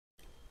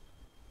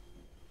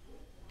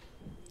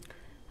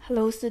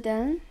Hello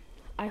students,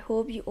 I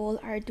hope you all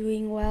are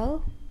doing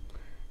well.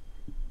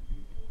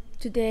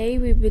 Today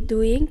we will be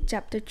doing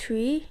chapter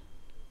 3,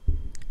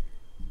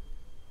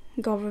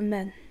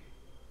 Government.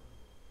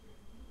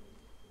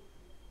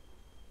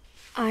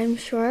 I'm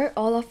sure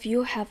all of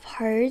you have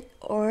heard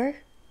or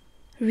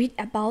read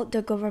about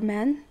the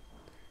government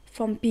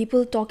from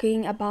people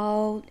talking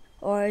about,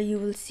 or you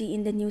will see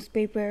in the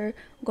newspaper,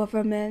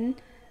 government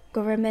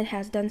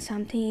has done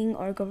something,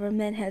 or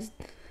government has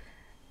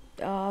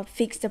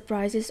fixed the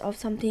prices of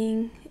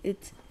something,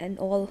 and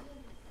all.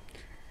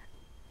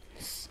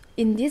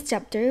 In this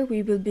chapter,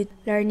 we will be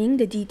learning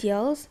the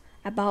details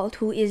about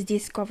who is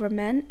this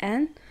government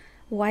and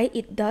why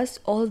it does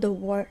all the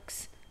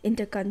works in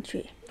the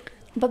country.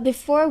 But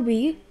before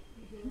we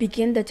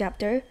begin the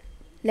chapter,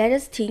 let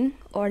us think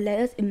or let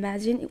us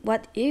imagine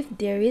what if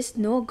there is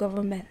no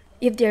government.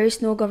 If there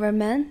is no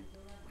government,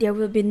 there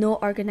will be no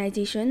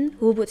organization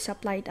who would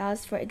supply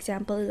us, for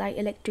example, like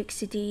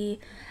electricity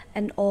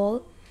and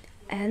all.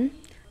 And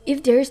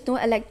if there is no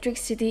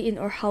electricity in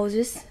our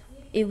houses,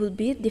 it will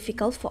be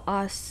difficult for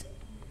us.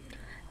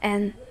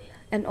 And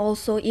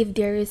also if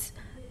there is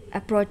a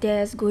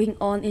protest going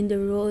on in the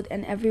road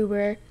and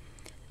everywhere,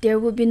 there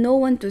will be no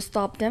one to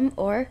stop them,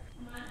 or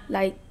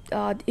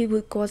it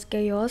will cause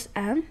chaos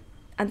and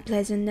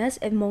unpleasantness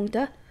among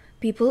the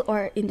people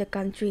or in the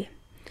country.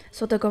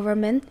 So the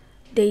government,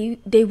 they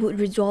would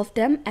resolve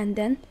them, and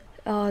then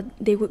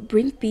they would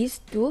bring peace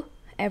to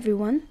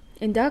everyone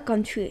in the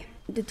country.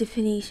 The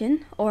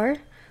definition or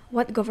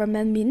what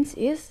government means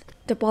is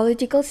the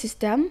political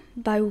system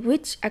by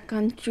which a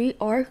country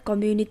or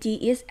community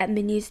is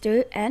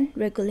administered and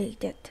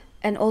regulated.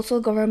 And also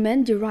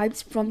government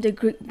derives from the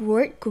Greek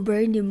word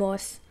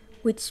kubernimos,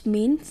 which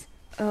means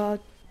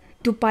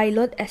to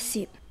pilot a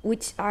ship,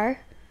 which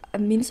are a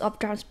means of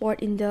transport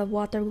in the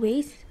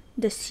waterways.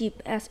 The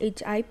ship,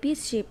 S-H-I-P,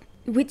 ship,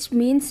 which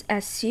means a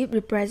ship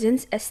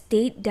represents a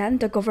state, then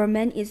the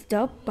government is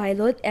the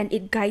pilot and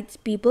it guides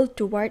people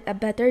toward a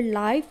better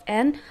life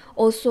and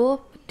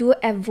also to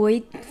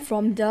avoid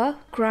from the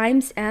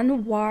crimes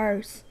and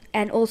wars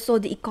and also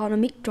the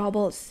economic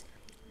troubles.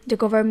 The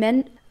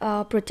government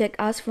protect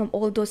us from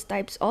all those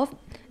types of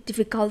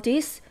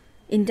difficulties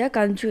in the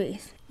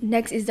countries.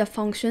 Next is the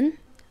function,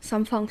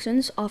 some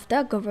functions of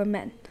the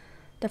government.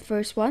 The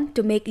first one,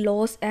 to make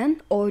laws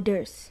and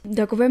orders.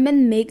 The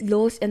government make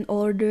laws and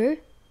order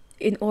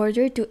in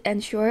order to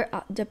ensure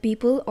the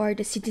people or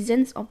the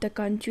citizens of the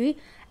country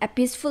a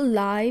peaceful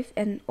life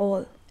and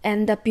all.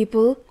 And the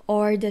people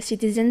or the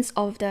citizens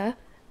of the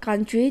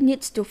country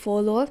needs to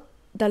follow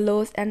the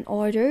laws and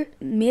order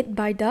made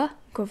by the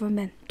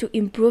government to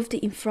improve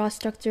the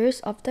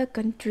infrastructures of the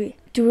country.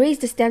 To raise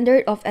the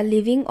standard of a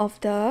living of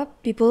the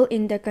people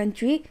in the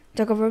country,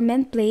 the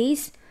government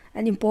plays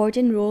an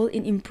important role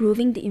in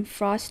improving the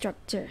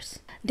infrastructures.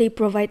 They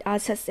provide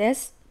us such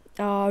as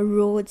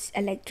roads,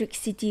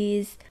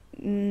 electricities,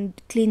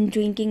 clean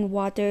drinking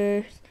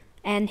water,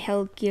 and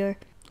healthcare.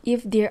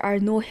 If there are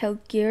no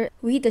healthcare,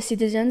 we the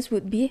citizens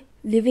would be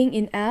living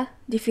in a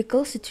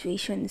difficult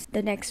situations.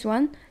 The next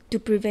one, to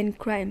prevent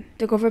crime.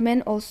 The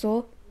government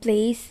also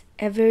plays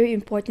a very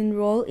important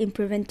role in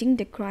preventing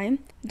the crime.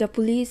 The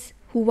police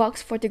who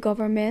works for the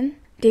government,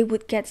 they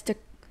would catch the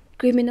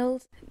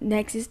criminals.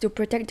 Next is to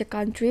protect the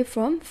country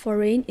from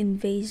foreign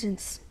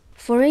invasions.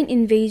 Foreign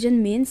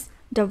invasion means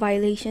the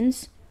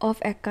violations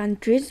of a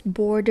country's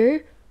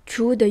border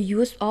through the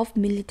use of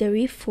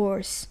military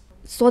force.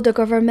 So the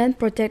government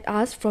protect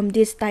us from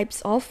these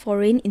types of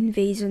foreign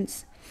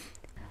invasions.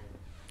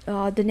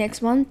 The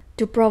next one,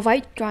 to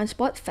provide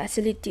transport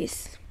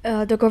facilities.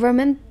 The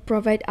government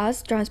provide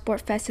us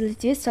transport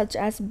facilities such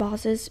as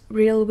buses,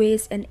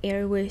 railways, and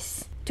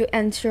airways to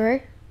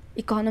ensure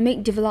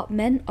economic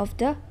development of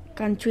the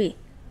country.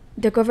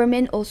 The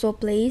government also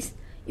plays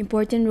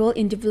important role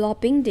in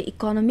developing the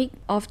economy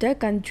of the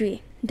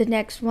country. The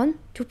next one,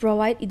 to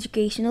provide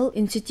educational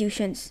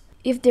institutions.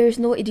 If there is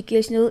no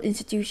educational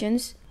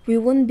institutions, we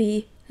won't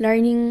be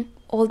learning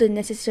all the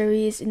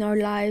necessaries in our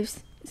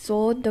lives.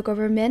 So the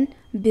government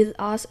build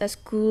us a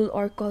school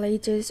or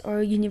colleges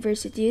or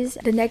universities.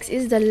 The next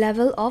is the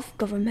level of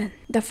government.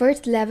 The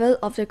first level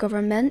of the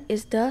government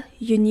is the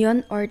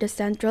union or the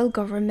central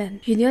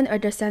government. Union or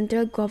the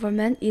central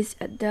government is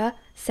at the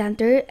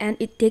center and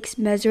it takes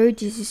major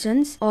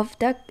decisions of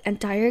the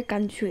entire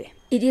country.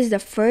 It is the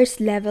first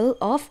level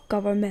of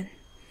government.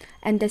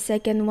 And the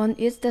second one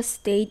is the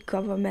state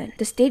government.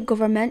 The state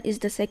government is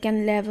the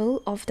second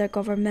level of the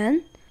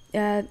government.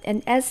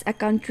 And as a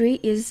country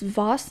is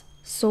vast,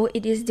 so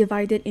it is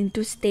divided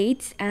into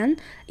states,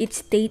 and each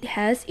state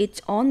has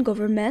its own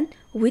government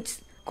which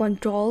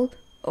control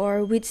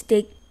or which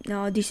take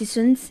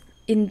decisions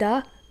in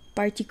the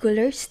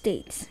particular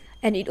states.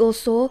 And it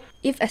also,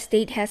 if a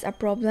state has a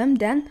problem,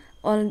 then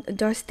on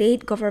the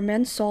state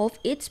government solve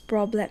its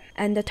problem.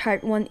 And the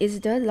third one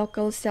is the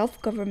local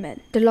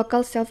self-government. The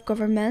local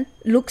self-government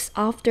looks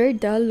after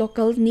the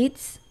local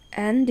needs,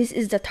 and this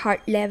is the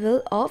third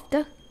level of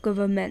the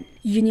government.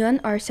 Union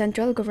or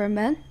central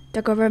government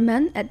the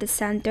government at the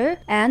center,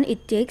 and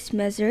it takes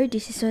measure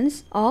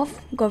decisions of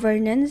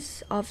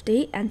governance of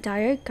the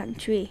entire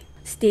country.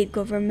 State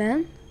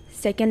government,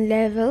 second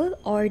level,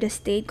 or the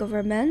state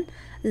government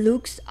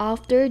looks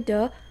after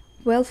the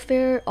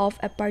welfare of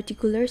a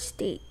particular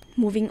state.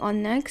 Moving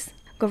on next,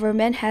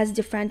 government has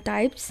different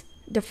types.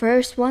 The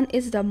first one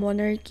is the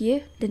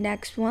monarchy, the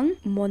next one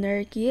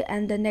monarchy,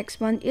 and the next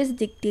one is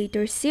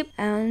dictatorship,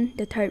 and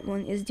the third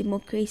one is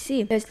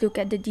democracy. Let's look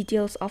at the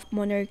details of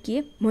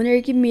monarchy.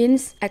 Monarchy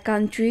means a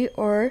country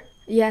a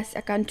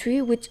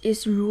country which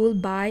is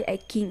ruled by a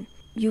king.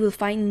 You will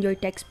find in your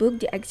textbook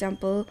the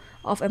example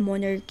of a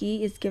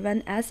monarchy is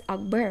given as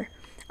Akbar.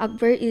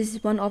 Akbar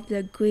is one of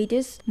the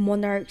greatest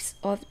monarchs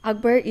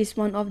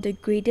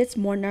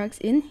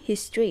in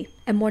history.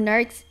 A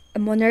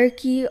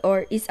monarchy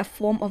is a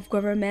form of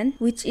government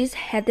which is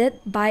headed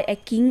by a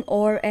king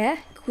or a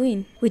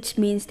queen, which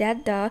means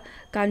that the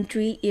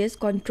country is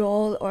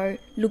controlled or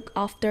looked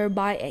after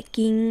by a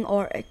king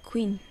or a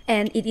queen.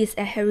 And it is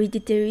a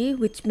hereditary,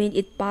 which means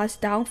it passed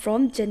down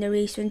from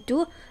generation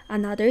to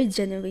another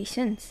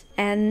generations.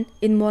 And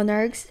in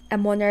monarchs, a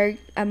monarch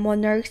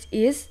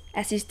is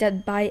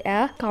assisted by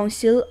a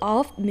council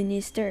of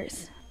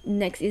ministers.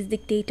 Next is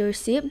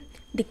dictatorship.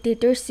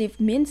 Dictatorship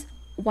means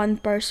one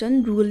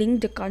person ruling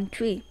the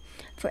country.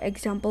 For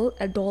example,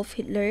 Adolf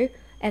Hitler.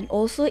 And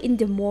also in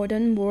the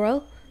modern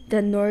world,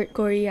 the North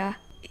Korea.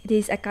 It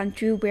is a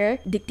country where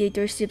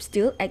dictatorship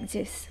still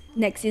exists.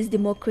 Next is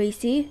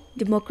democracy.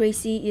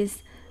 Democracy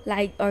is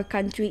like our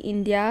country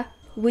India,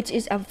 which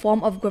is a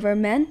form of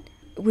government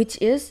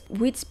which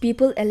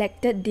people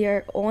elected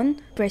their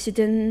own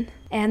president.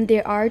 And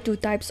there are two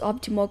types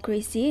of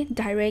democracy,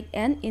 direct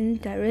and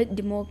indirect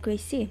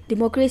democracy.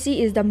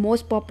 Democracy is the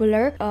most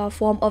popular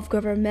form of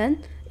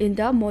government in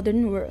the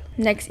modern world.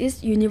 Next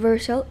is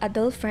universal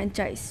adult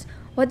franchise.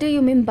 What do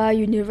you mean by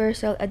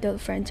universal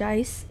adult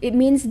franchise? It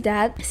means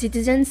that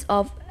citizens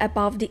of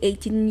above the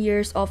 18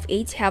 years of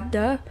age have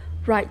the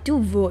right to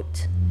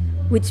vote,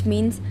 which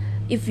means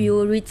if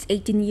you reach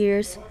 18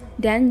 years,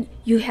 then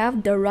you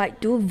have the right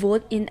to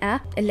vote in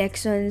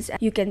elections.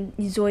 You can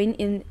join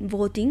in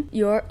voting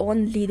your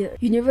own leader.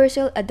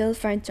 Universal adult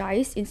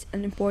franchise is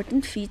an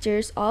important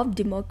feature of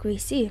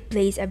democracy. It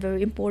plays a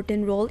very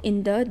important role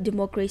in the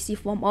democracy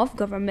form of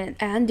government.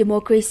 And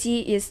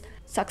democracy is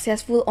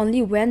successful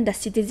only when the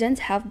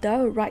citizens have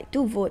the right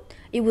to vote.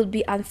 It would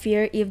be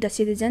unfair if the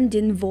citizen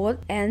didn't vote,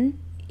 and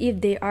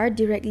if they are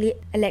directly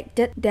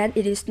elected, then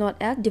it is not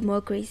a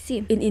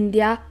democracy. In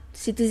India,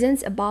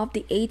 citizens above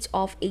the age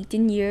of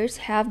 18 years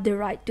have the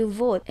right to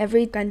vote.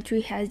 Every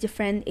country has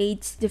different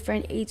age.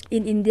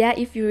 In India,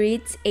 if you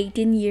reach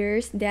 18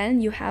 years,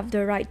 then you have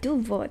the right to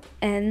vote.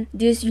 And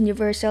this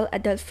universal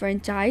adult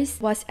franchise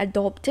was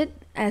adopted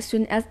as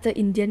soon as the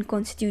Indian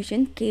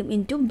constitution came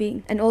into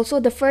being. And also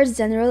the first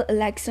general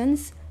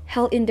elections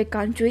held in the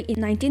country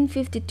in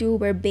 1952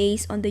 were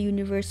based on the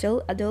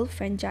universal adult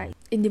franchise.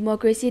 In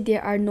democracy,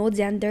 there are no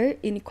gender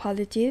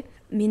inequality,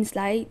 means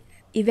like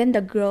even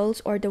the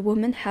girls or the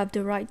women have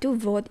the right to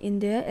vote in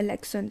the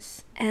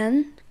elections.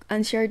 And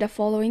answer the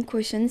following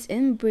questions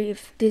in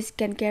brief. This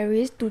can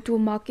carry to 2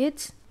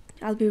 marks.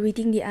 I'll be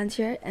reading the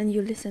answer and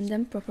you listen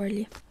them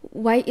properly.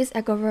 Why is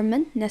a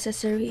government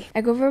necessary?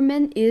 A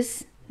government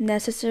is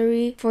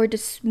necessary for the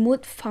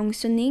smooth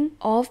functioning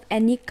of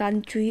any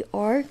country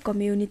or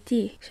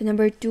community. So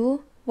number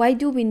 2, why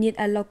do we need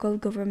a local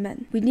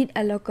government? We need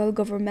a local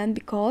government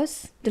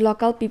because the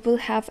local people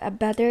have a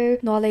better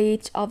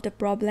knowledge of the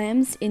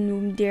problems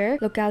in their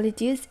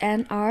localities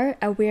and are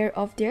aware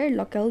of their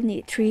local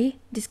needs. 3,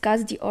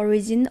 discuss the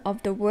origin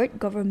of the word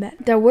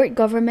government. The word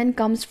government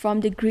comes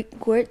from the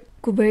Greek word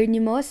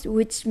kubernimos,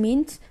 which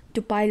means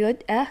to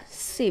pilot a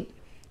ship.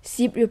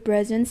 Ship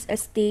represents a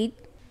state.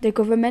 The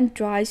government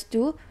tries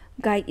to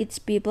guide its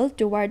people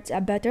towards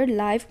a better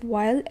life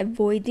while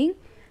avoiding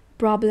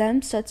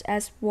problems such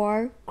as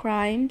war,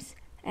 crimes,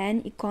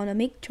 and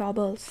economic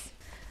troubles.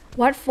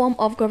 What form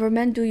of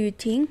government do you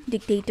think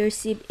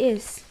dictatorship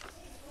is?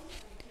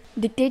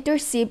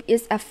 Dictatorship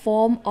is a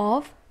form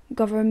of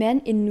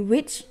government in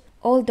which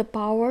all the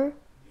power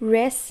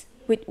rests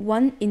with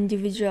one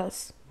individual.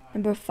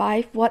 Number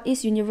 5, what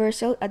is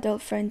universal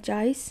adult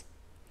franchise?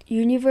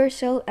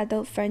 Universal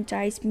adult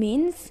franchise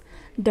means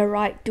the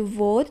right to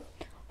vote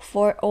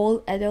for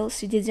all adult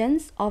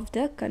citizens of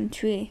the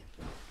country.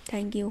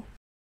 Thank you.